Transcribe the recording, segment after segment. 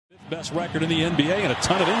Best record in the NBA and a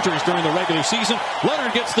ton of injuries during the regular season.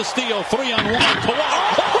 Leonard gets the steal, 3-on-1.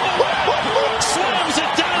 Kawhi slams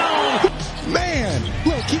it down. Man,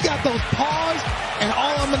 look, he got those paws, and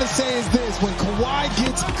all I'm going to say is this: when Kawhi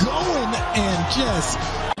gets going and just...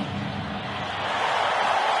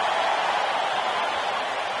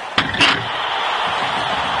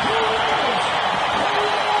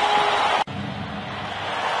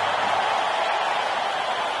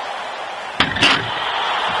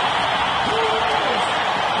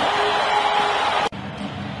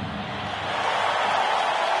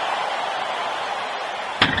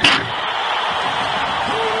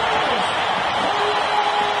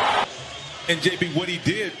 And JB, what he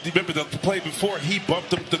did, remember the play before, he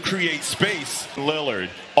bumped him to create space. Lillard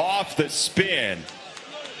off the spin.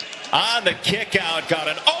 On the kick out, got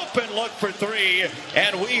an open look for three,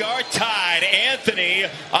 and we are tied. Anthony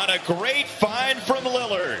on a great find from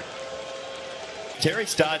Lillard. Terry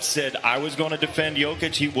Stotts said, I was going to defend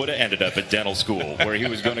Jokic. He would have ended up at dental school, where he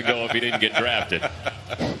was going to go if he didn't get drafted.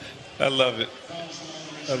 I love it.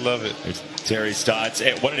 I love it. It's Terry Stotts.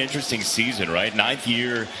 What an interesting season, right? 9th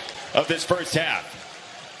year of this first half.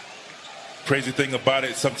 Crazy thing about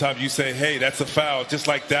it, sometimes you say, hey, that's a foul. Just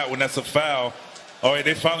like that one, that's a foul. All right,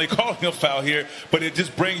 they finally calling a foul here, but it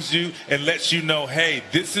just brings you and lets you know, hey,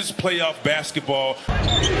 this is playoff basketball.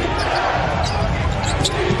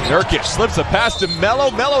 Nurkic slips a pass to Melo.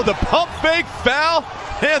 Melo, the pump fake, foul,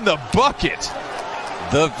 and the bucket.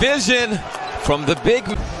 The vision from the big...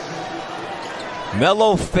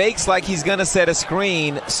 Melo fakes like he's going to set a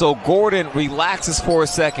screen, so Gordon relaxes for a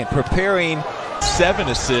second, preparing. 7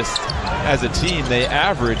 assists as a team. They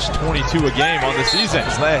average 22 a game on the season.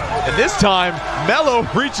 And this time, Melo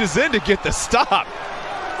reaches in to get the stop.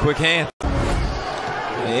 Quick hand.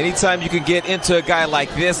 Anytime you can get into a guy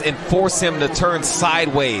like this and force him to turn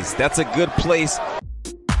sideways, that's a good place.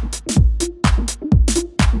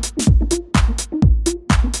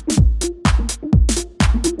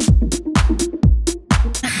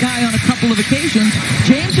 Guy on a couple of occasions.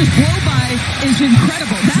 James's blow-by is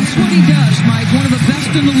incredible. That's what he does, Mike. One of the best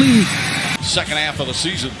in the league. Second half of the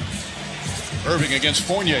season. Irving against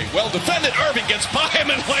Fournier. Well defended. Irving gets by him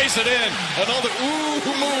and lays it in. Another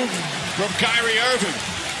move from Kyrie Irving.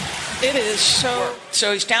 It is so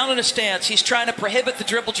he's down in a stance. He's trying to prohibit the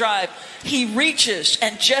dribble drive. He reaches,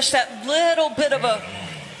 and just that little bit of a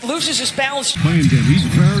loses his balance. Playing game. He's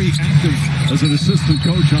very active as an assistant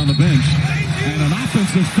coach on the bench. And an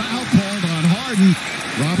offensive foul called on Harden.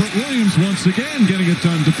 Robert Williams once again getting it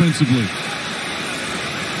done defensively.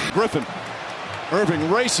 Griffin.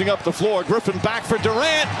 Irving racing up the floor. Griffin back for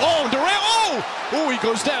Durant. Oh, Durant. Oh, he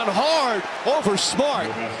goes down hard over Smart.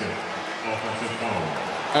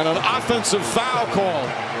 And an offensive foul call.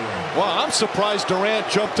 Well, I'm surprised Durant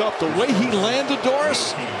jumped up the way he landed,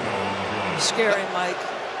 Doris. Scary, Mike.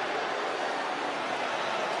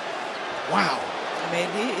 Wow. I mean,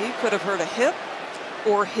 he could have hurt a hip,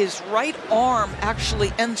 or his right arm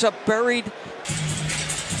actually ends up buried.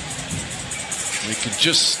 We could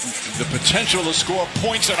just, the potential to score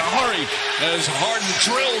points in a hurry as Harden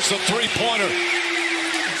drills the three-pointer.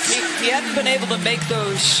 He hadn't been able to make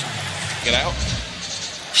those. Get out.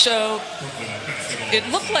 So it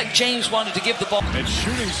looked like James wanted to give the ball. It's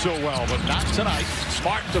shooting so well, but not tonight.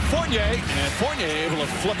 Smart to Fournier, and Fournier able to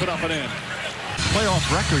flip it up and in. Playoff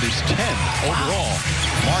record is 10 overall.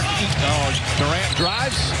 Mark Eaton, Durant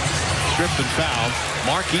drives, stripped and fouled.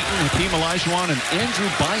 Mark Eaton, Hakeem Olajuwon, and Andrew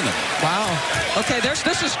Bynum. Wow. Okay, this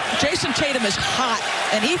is Jason Tatum is hot,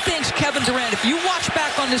 and he thinks Kevin Durant. If you watch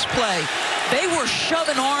back on this play, they were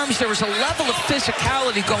shoving arms. There was a level of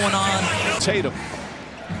physicality going on.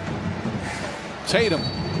 Tatum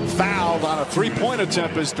fouled on a three-point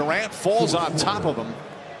attempt as Durant falls on top of him.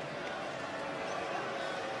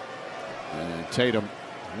 And Tatum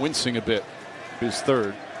wincing a bit, his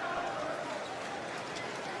third.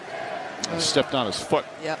 Stepped on his foot.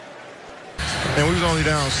 Yep. And we was only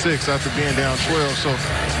down 6 after being down 12. So,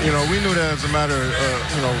 we knew that as a matter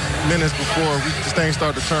of, minutes before this thing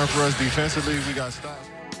started to turn for us defensively. We got stopped.